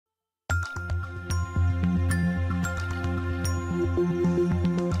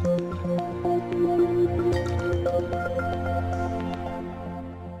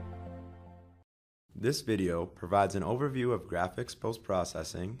This video provides an overview of graphics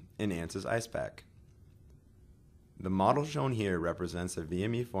post-processing in ANSYS Icepak. The model shown here represents a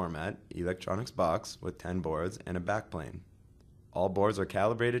VME format electronics box with 10 boards and a backplane. All boards are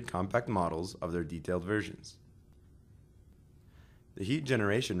calibrated compact models of their detailed versions. The heat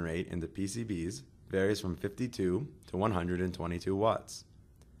generation rate in the PCBs varies from 52 to 122 watts.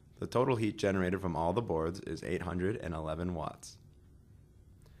 The total heat generated from all the boards is 811 watts.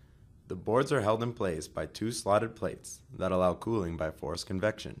 The boards are held in place by two slotted plates that allow cooling by forced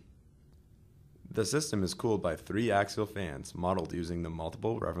convection. The system is cooled by 3 axial fans modeled using the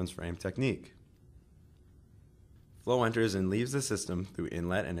multiple reference frame technique. Flow enters and leaves the system through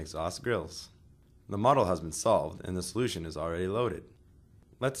inlet and exhaust grills. The model has been solved and the solution is already loaded.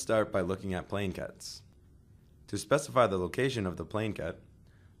 Let's start by looking at plane cuts. To specify the location of the plane cut,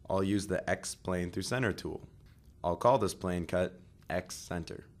 I'll use the X plane through center tool. I'll call this plane cut X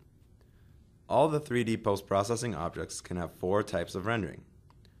center. All the 3D post-processing objects can have 4 types of rendering: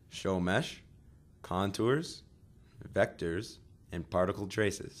 show mesh, contours, vectors, and particle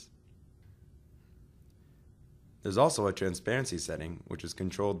traces. There's also a transparency setting which is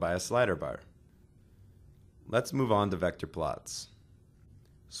controlled by a slider bar. Let's move on to vector plots.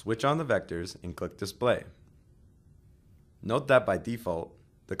 Switch on the vectors and click display. Note that by default,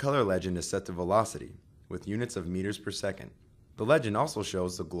 the color legend is set to velocity with units of meters per second. The legend also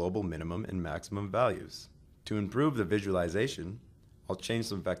shows the global minimum and maximum values. To improve the visualization, I'll change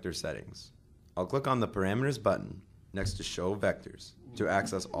some vector settings. I'll click on the Parameters button next to Show Vectors to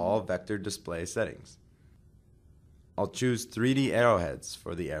access all vector display settings. I'll choose 3D arrowheads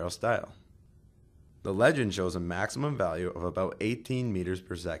for the arrow style. The legend shows a maximum value of about 18 meters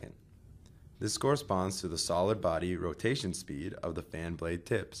per second. This corresponds to the solid body rotation speed of the fan blade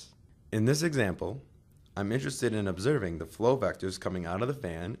tips. In this example, I'm interested in observing the flow vectors coming out of the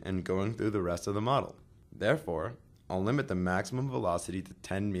fan and going through the rest of the model. Therefore, I'll limit the maximum velocity to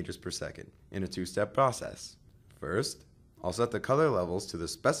 10 meters per second in a 2-step process. First, I'll set the color levels to the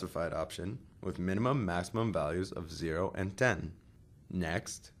specified option with minimum maximum values of 0 and 10.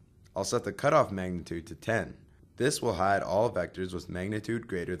 Next, I'll set the cutoff magnitude to 10. This will hide all vectors with magnitude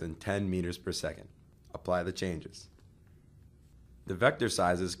greater than 10 meters per second. Apply the changes. The vector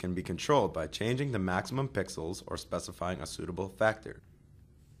sizes can be controlled by changing the maximum pixels or specifying a suitable factor.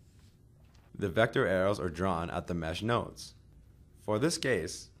 The vector arrows are drawn at the mesh nodes. For this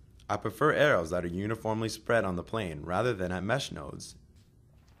case, I prefer arrows that are uniformly spread on the plane rather than at mesh nodes.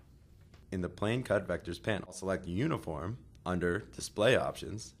 In the Plane Cut Vectors panel, select Uniform under Display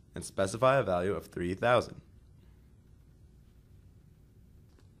Options and specify a value of 3000.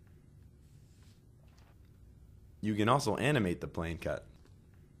 You can also animate the plane cut.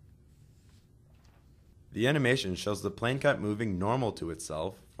 The animation shows the plane cut moving normal to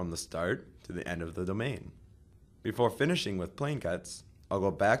itself from the start to the end of the domain. Before finishing with plane cuts, I'll go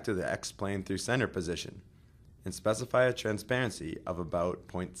back to the X plane through center position and specify a transparency of about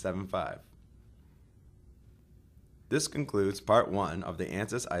 0.75. This concludes part 1 of the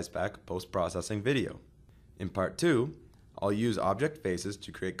ANSYS Icepak post-processing video. In part 2, I'll use object faces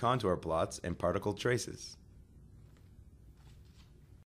to create contour plots and particle traces.